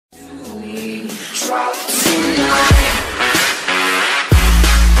A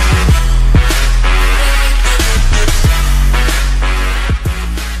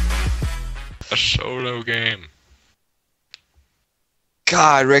solo game.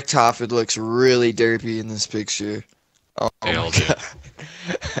 God, Rick Tofford looks really derpy in this picture. Oh They my all do. god.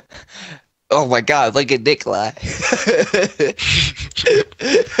 Oh my god, look at Nikolai. Oh,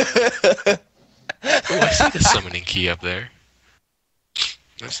 I see the summoning key up there.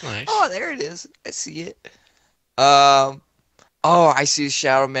 That's nice. Oh, there it is. I see it. Oh, I see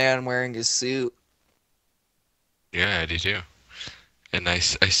Shadow Man wearing his suit. Yeah, I do too. And I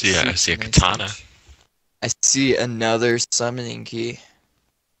see a Suit's nice katana. touch. I see another summoning key.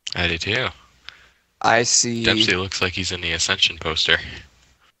 I do too. I see. Dempsey looks like he's in the Ascension poster.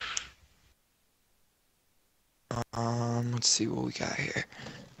 Let's see what we got here.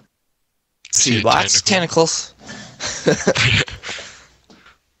 See See, lots of tentacles.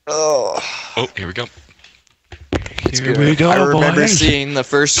 Oh. Oh, here we go. Here we go, I remember seeing the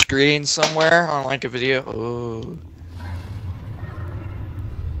first screen somewhere on like a video. Oh.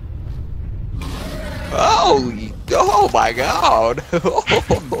 Oh my god.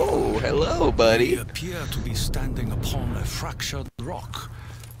 Oh, hello, buddy. We appear to be standing upon a fractured rock,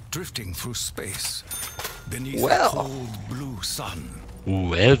 drifting through space, beneath a cold blue sun.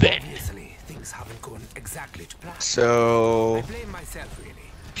 Well then. Obviously, things haven't gone exactly to plan. So, I blame myself, really.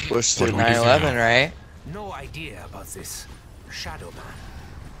 push What to do we do 9/11, now? right? No idea about this Shadow Man.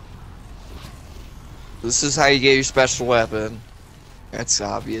 This is how you get your special weapon. That's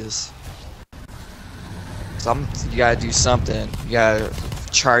obvious. You gotta do something. You gotta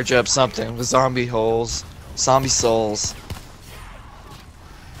charge up something with zombie holes, zombie souls.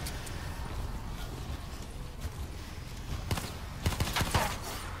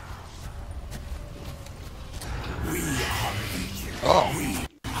 Oh.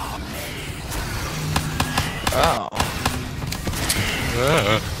 Oh.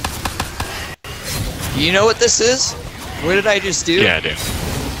 You know what this is? What did I just do? Yeah, I do.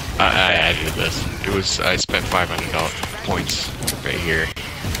 I added this. I spent $500 points right here,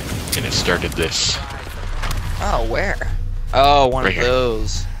 and it started this. Oh, where? Oh, one Right of here.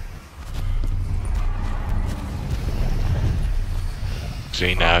 those.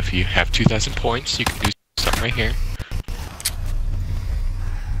 See, now if you have 2,000 points, you can do something right here.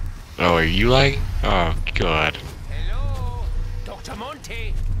 Oh, are you lagging? Oh, God. Hello, Dr.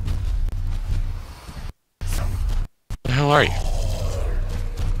 Monty. What the hell are you?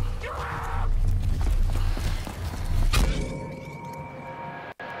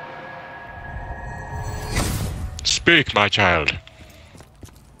 Speak, my child.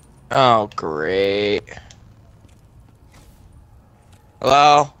 Oh, great.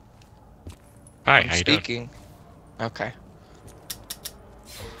 Hello? Hi, I'm how you doing? speaking. Okay.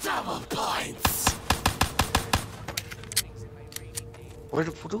 Double points.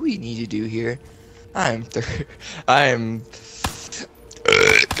 What do we need to do here? I am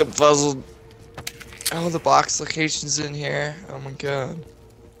confuzzled. Oh, the box location's in here. Oh my god.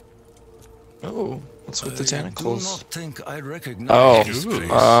 Oh, what's with the tentacles? I do not think I recognize Oh. this place.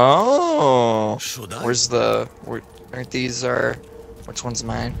 Oh. Should I? Where's aren't these which one's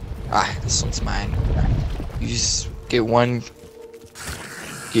mine? Ah, this one's mine. You just get one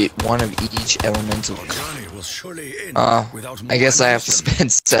of each elemental. Our journey will surely end without more I guess I have to ammunition.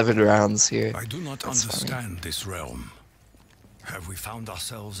 spend 7 rounds here. I do not That's understand this realm. Have we found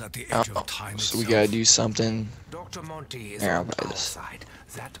ourselves at the Oh, edge of time so we itself? gotta do something. Dr. Monty is Here, I'll on buy our this. side.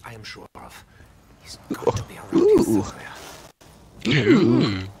 That I am sure of. He's got to be around here Ooh. somewhere.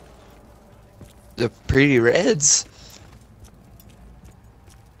 Ooh. The pretty reds.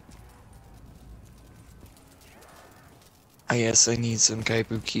 I guess I need some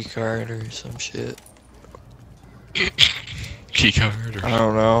type of key card or some shit. Keycard or I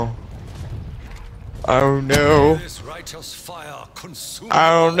don't know. I don't know. This righteous fire consume I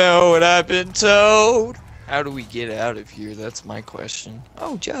don't know what I've been told. How do we get out of here? That's my question.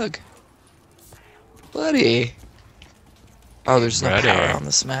 Oh, Jug. Buddy. Oh, there's no Ready. power on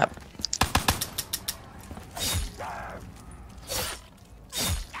this map.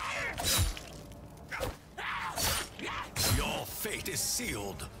 Your fate is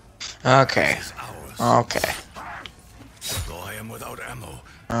sealed. Okay. Is ours. Okay. Though I am without ammo.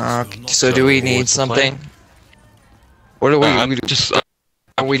 Okay. So do we need what's the plan? something? What do we I'm do? just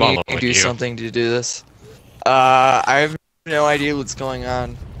We need following to do you. something to do this. I have no idea what's going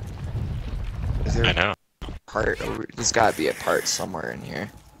on. Is there I know. a part? There's gotta be a part somewhere in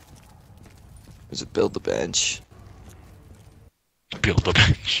here. There's a build a bench. Build a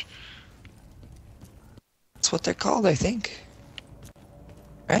bench. That's what they're called, I think.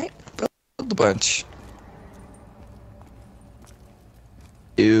 Right? Build a bunch.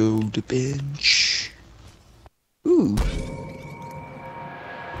 Build a bench. Ooh.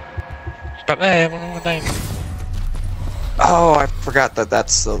 Oh, I forgot that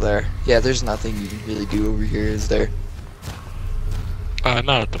that's still there. Yeah, there's nothing you can really do over here, is there? Not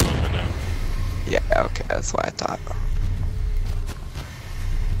at the moment, no. Yeah, okay, that's what I thought.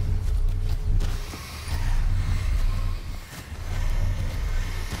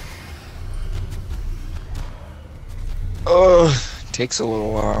 Oh, takes a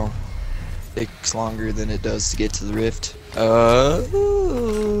little while. Takes longer than it does to get to the rift. Oh,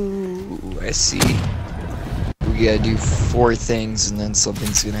 I see. We gotta do 4 things and then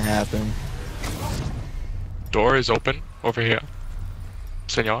something's gonna happen. Door is open over here.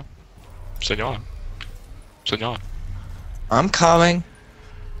 Senor. Senor. Senor. I'm coming.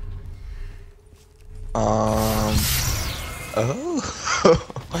 Oh.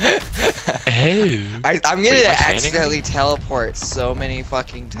 Hey. I'm gonna Wait, am I standing? accidentally teleport so many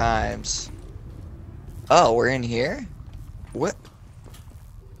fucking times. Oh, we're in here? What?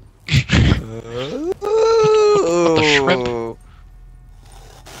 The shrimp.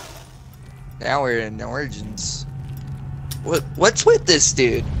 Now we're in Origins. What's with this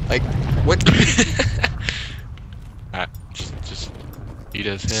dude? Like, what? Just he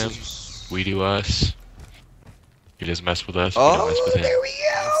does him, we do us. He does mess with us, we don't mess Oh, with him. there we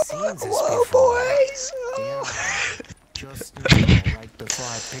I've seen go! this Whoa, before. boys! Damn. Just now, right before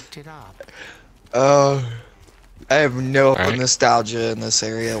I picked it up. Oh, I have no Alright. nostalgia in this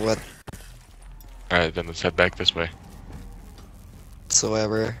area Alright, then let's head back this way.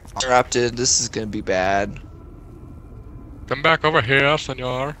 whatsoever. Interrupted. This is gonna be bad. Come back over here,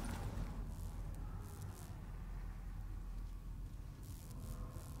 senor.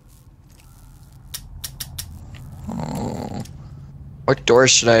 Oh. What door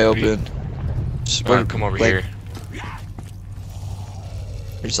should I open? Just Come over like, here.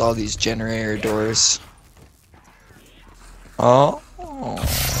 There's all these generator doors. Oh.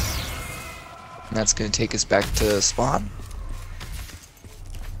 And that's gonna take us back to spawn?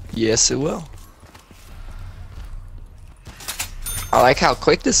 Yes, it will. I like how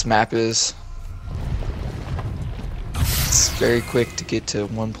quick this map is. It's very quick to get to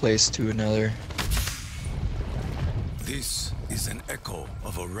one place to another. This is an echo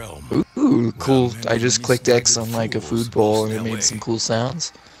of a realm. Ooh, cool. Well, I just many clicked X misguided on like a fools food bowl and lost it their made way. some cool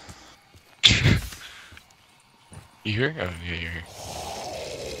sounds. You hear? Oh, yeah, you're here.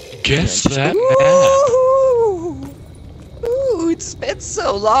 Guess that map. Ooh, it's been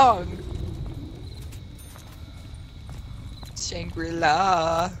so long.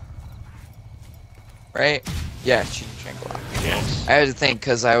 Shangri-La. Right? Yeah, Shangri-La. Yes. I had to think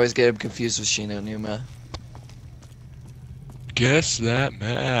because I always get him confused with Shino Numa. Guess that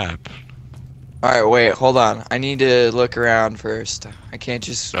map. Alright, wait, hold on. I need to look around first. I can't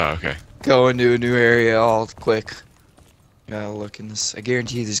just Oh, okay. go into a new area all quick. Gotta look in this. I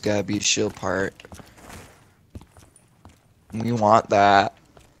guarantee there's gotta be a shield part. We want that.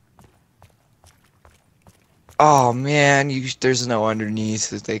 Oh man, there's no underneath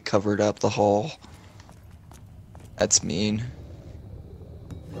that they covered up the hole. That's mean.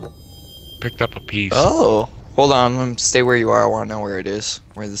 Picked up a piece. Oh, hold on. Stay where you are. I want to know where it is,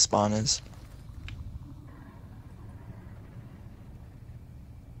 where the spawn is.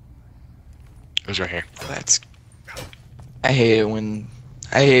 It was right here. That's. I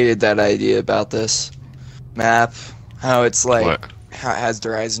hated that idea about this map. How it's like, What? how it has the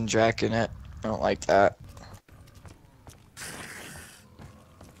Horizon Jack in it. I don't like that.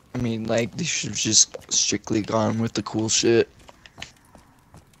 I mean, like, they should have just strictly gone with the cool shit.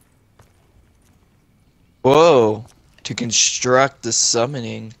 Whoa! To construct the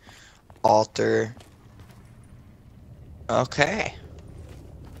summoning altar. Okay.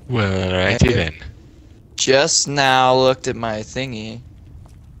 Well, righty then. Just now looked at my thingy.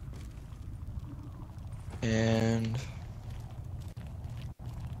 And...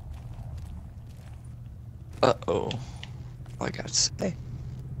 uh-oh. All I gotta say.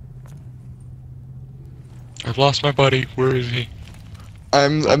 I've lost my buddy. Where is he?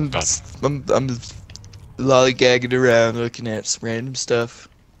 I'm God. lollygagging around looking at some random stuff.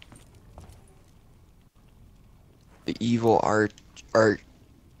 The evil Archon.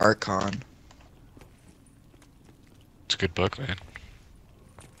 It's a good book, man.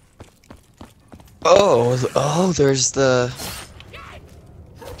 Oh, there's the...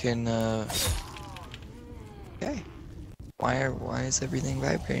 Okay. Why is everything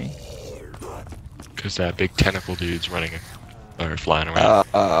vibrating? Because that big tentacle dude's running or flying around.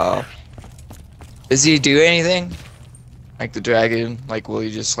 Does he do anything? Like the dragon, like will he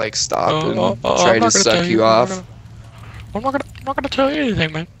just like stop and I'm try not to gonna suck tell you I'm off? not gonna tell you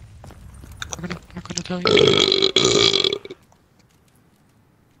anything, man. I'm not gonna tell you.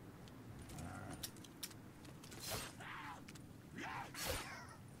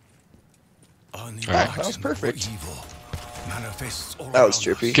 Alright, that was perfect. Evil manifests all That was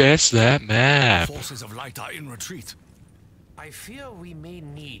around trippy. Guess that map. us. Forces of light are in retreat. I fear we may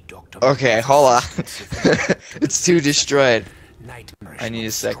need Dr. Okay, hold on. It's too destroyed. Nightmarish I need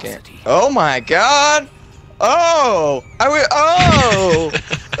a second. monstrosity. Oh my god! Oh! I went. Oh!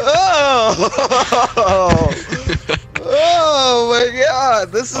 Oh! Oh my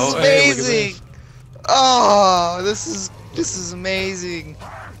god! This is Oh, hey, look at amazing! this. Oh, this is amazing.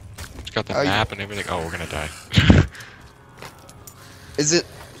 It's got the Oh, map and everything. Oh, we're gonna die. Is it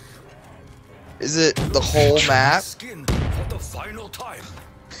the whole map? Skin for the final time.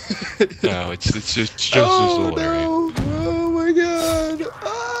 No, it's just this Oh little area. no! Oh my god!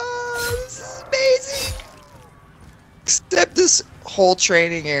 Oh, this is amazing! Except this whole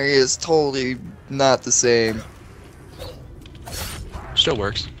training area is totally not the same. Still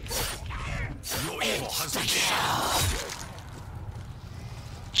works. Your evil has been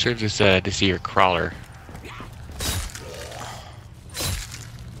Should have just to see your crawler.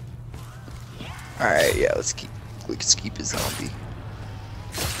 Alright, yeah, let's keep a zombie.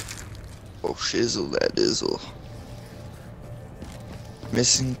 Oh shizzle that dizzle.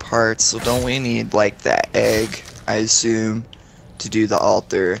 Missing parts, so don't we need like that egg, I assume, to do the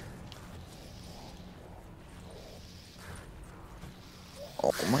altar.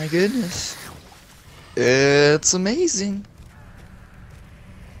 Oh my goodness. It's amazing.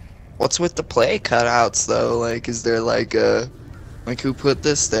 What's with the play cutouts though? Like, is there like who put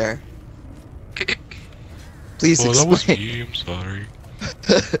this there? Please Oh, that was explain. me. I'm sorry.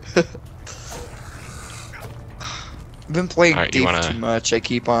 I've been playing Alright, Thief you wanna- too much. I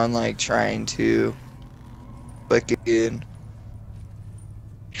keep on like trying to click in.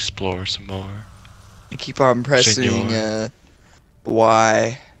 Explore some more. I keep on pressing Senor.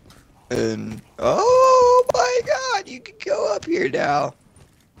 Y, and oh my god, you can go up here now.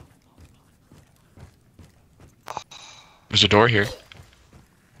 There's a door here.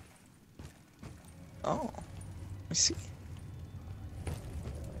 Oh, I see.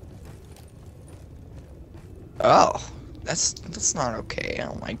 Oh, that's not okay. I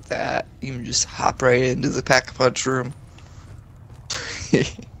don't like that. You can just hop right into the pack-a-punch room.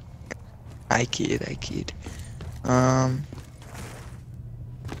 I kid.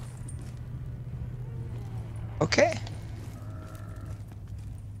 Okay.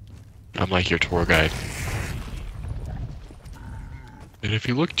 I'm like your tour guide. And if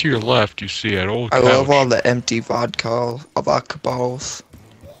you look to your left, you see an old I couch. love all the empty vodka balls.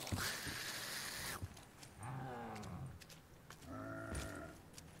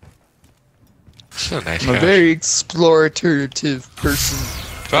 It's a nice I'm a couch. very explorative person.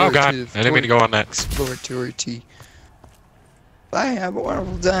 Oh god, I didn't mean to go on that. Exploratory. Bye, have a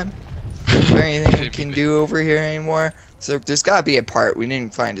wonderful time. Is there anything we can do over here anymore? So there's gotta be a part. We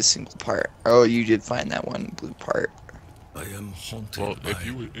didn't find a single part. Oh, you did find that one blue part. I am haunted Well, by if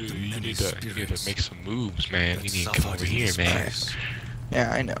you the you many need to spirits make some moves, man. that You need to come suffered over in here, this man. place.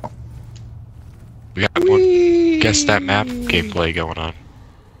 Yeah, I know. We got one guess that map gameplay going on.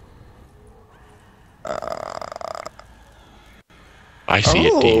 I see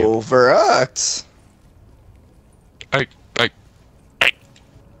it, dude. Oh, Verux. I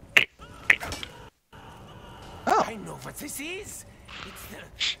Oh, I know what this is. It's the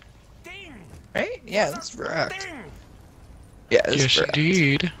thing. right? Yeah, that's Verux. Thing. Yeah, it's yes, Verux.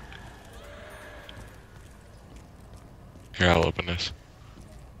 indeed. Here, I'll open this.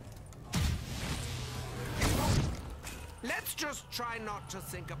 Let's just try not to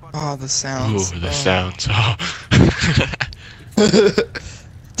think about. Oh, the Ooh, sounds. the Oh. sounds. Oh.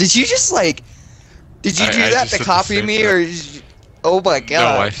 Did you just like? Did you I do that just to said the copy same me, thing. or? Did you... Oh my No,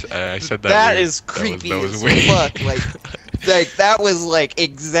 god! I said that. That weird. is creepy That was as weird. fuck. Like that was like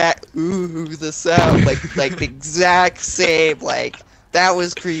exact. Ooh, the sound. Like the exact same. Like that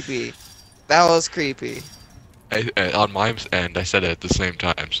was creepy. That was creepy. On my end, I said it at the same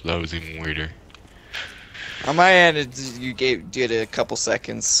time, so that was even weirder. On my end, you did a couple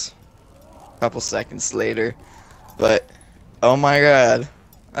seconds later, but oh my god!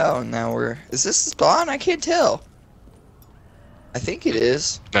 Oh, now is this spawn? I can't tell. I think it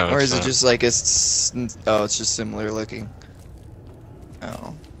is. No, or it's is it not. just like oh, it's just similar looking.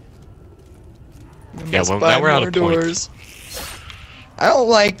 Oh. We Yeah, must well, buy now we're out more of points. doors. I don't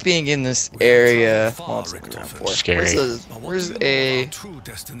like being in this area. far, Well, it's Richter. around four. Scary. But what Where's do you know a? of our true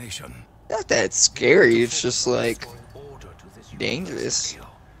destination? Not that scary. It's just like Order dangerous.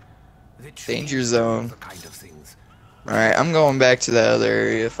 The Danger trees zone. are the kind of things. Alright, I'm going back to the other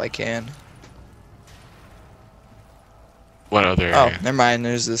area if I can. What other Oh, area? never mind.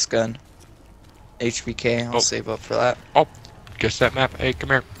 There's this gun. HBK. I'll save up for that. Oh, guess that map. Hey, come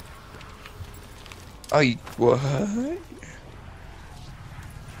here. Oh, you what?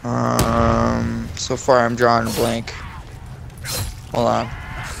 So far I'm drawing a blank. Hold on.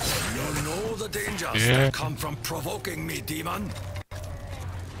 You know the dangers Yeah. that come from provoking me, demon.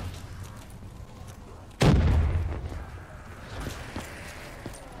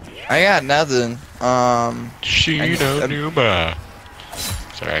 I got nothing. Shino Numa.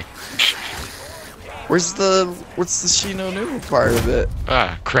 Sorry. What's the Shino Nu part of it?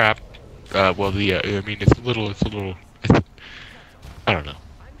 Ah, crap. Well, I mean, it's a little, I don't know.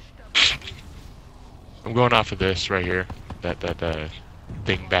 I'm going off of this right here. That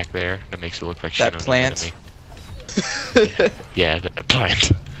thing back there that makes it look like That Shino plant? Numa to me. Yeah, that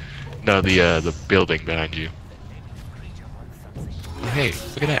plant. No, the building behind you. Oh, hey,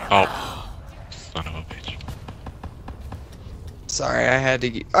 look at that. Oh, son of a bitch. Sorry, I had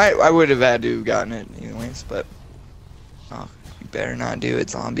to. I would have had to have gotten it anyways, but oh, you better not do it,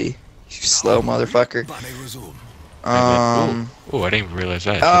 zombie. You slow motherfucker. Resume. Oh, I didn't even realize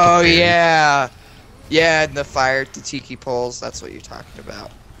that. Oh yeah, yeah, and the fire at the tiki poles. That's what you're talking about.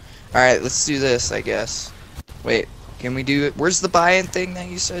 All right, let's do this, I guess. Wait, can we do it? Where's the buy-in thing that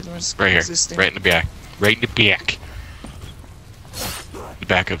you said was Right here, existing? right in the back, right in the back. The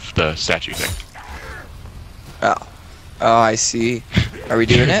back of the statue thing. Oh, I see. Are we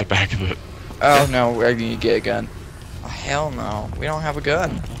doing In the it? back of it. Oh no, we're gonna get a gun. Oh hell no, we don't have a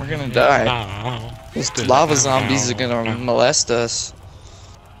gun. We're gonna die. Oh, Those lava zombies are gonna molest us.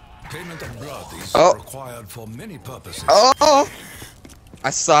 Payment of blood is Oh. required for many purposes. Oh! I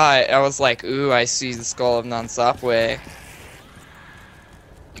saw it. I was like, ooh, I see the skull of Non-Stopway.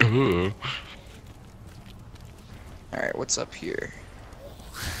 Ooh. Alright, what's up here?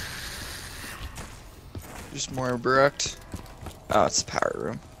 There's more Brucked. Oh, it's the power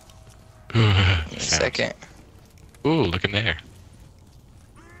room. In a second. Ooh, look in there.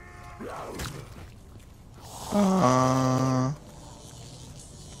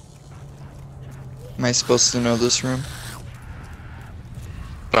 Am I supposed to know this room?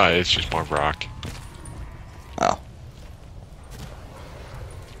 Oh, it's just more rock. Oh.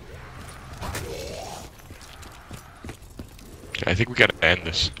 I think we gotta end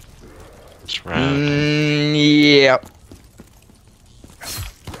this round. Yep.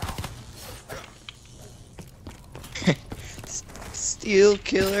 Steel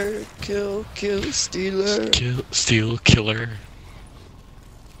killer, kill stealer. Steel killer.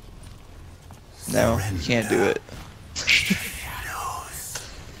 No, you can't do it.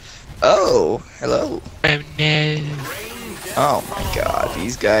 Oh, hello. Oh no. Oh my god,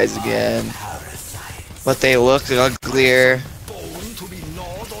 these guys again. But they look uglier. Bone to be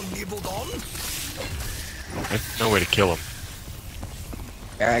gnawed or nibbled on? There's no way to kill him.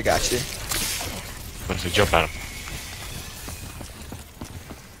 Yeah, I got you. Unless I jump at him.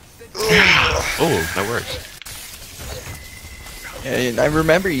 Oh, that works. Yeah, and I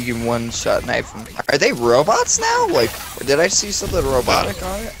remember you can one-shot knife them. Are they robots now? Like, did I see something robotic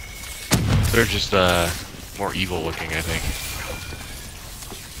on it? They're just more evil looking, I think.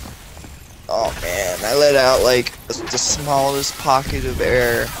 Oh man, I let out like the smallest pocket of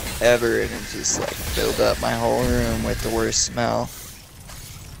air ever, and it just like filled up my whole room with the worst smell.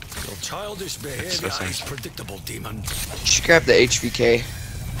 Your childish behavior so is predictable, demon. You should grab the HVK.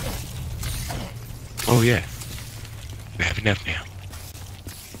 Oh yeah. We have enough now.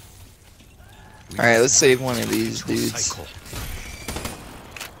 Alright, let's save one of these dudes. Cycle.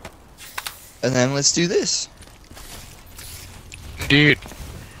 And then let's do this. Dude.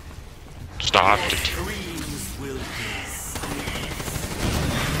 Stop it.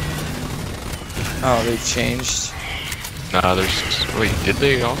 Oh, they've changed. Nah, there's. Wait, did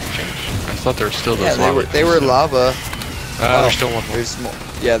they all change? I thought there were still those Yeah, lava. they were lava. There's still one more. There's more.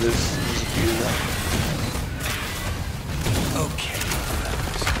 Yeah, there's a few of them.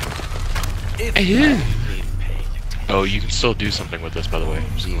 Oh, you can still do something with this, by the way.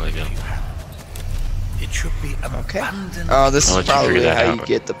 I'm just gonna let you know. It should be Okay. abandoned. Oh, this I'll is let you probably figure that how out. you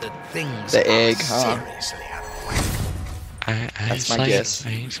get the things the are egg, huh? seriously out of whack. That's my guess. I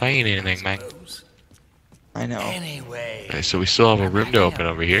ain't saying anything, man. I know. Anyway, Okay, so we still have a room to open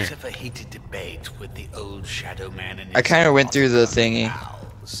over here. bit of a heated debate with the old Shadow Man and I his kind of went through the possible thingy.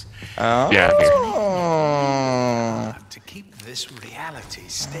 pals. Oh. Yeah, here. To keep this reality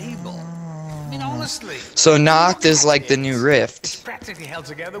stable. I mean, honestly. So Noct is like the new It's Rift. practically held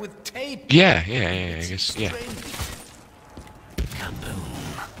together with tape. Yeah, I guess, yeah. candle.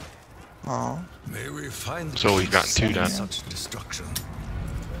 Oh. May we find So we've gotten 2 done. such destruction.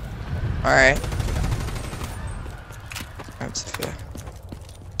 Alright. That's fair.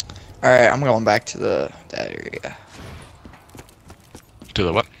 Alright, I'm going back to that area. To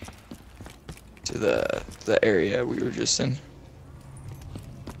the what? To the area we were just in.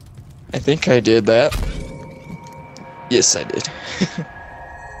 I think I did that. Yes, I did.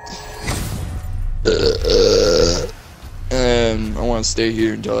 I want to stay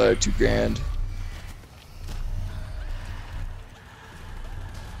here until I have 2 grand.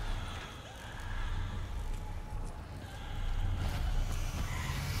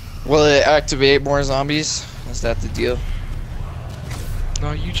 Will it activate more zombies? Is that the deal?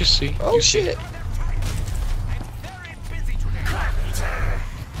 No, you just see. Oh You see. shit!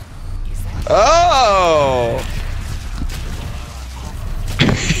 Oh!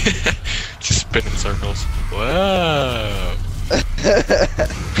 Just spin in circles. Whoa!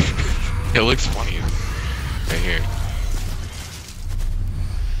 It looks funny right here.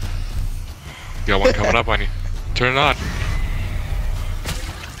 You got one coming up on you. Turn it on.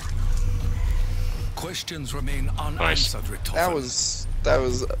 Questions remain unanswered, Richtofen. That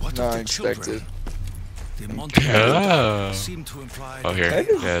was What of not the expected. children? The Monty Oh. seemed to imply Oh, here. Kind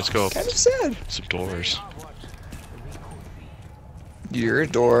of- Yeah, let's go. Kind of sad. Some doors. Your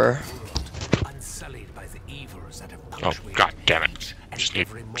door. Unsullied by the evils that have Oh, punctuated god damn it. and Just need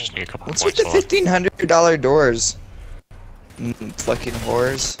every a couple What's with points the on. $1,500 doors? Fucking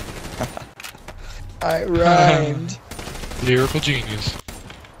whores. I rhymed. Lyrical genius.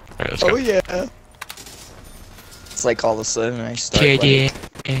 Alright, let's go. Oh yeah. It's like all of a sudden I start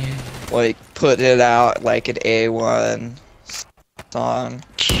like putting it out like an A1 song,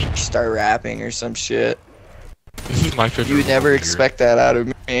 start rapping or some shit. This is my favorite. You would never here. expect that out of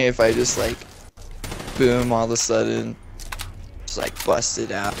me if I just like boom all of a sudden just like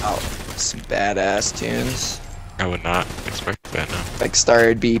busted out some badass tunes. I would not expect that now. Like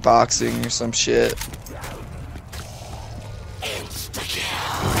started beatboxing or some shit.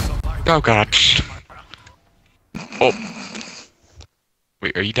 Oh god. Oh.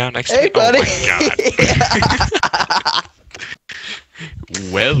 Wait, are you down next to Hey me? buddy! Oh my god.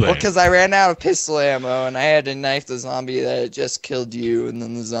 Well then. Well, because I ran out of pistol ammo and I had to knife the zombie that had just killed you, and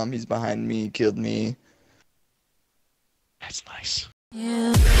then the zombies behind me killed me. That's nice.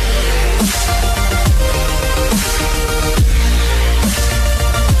 Yeah.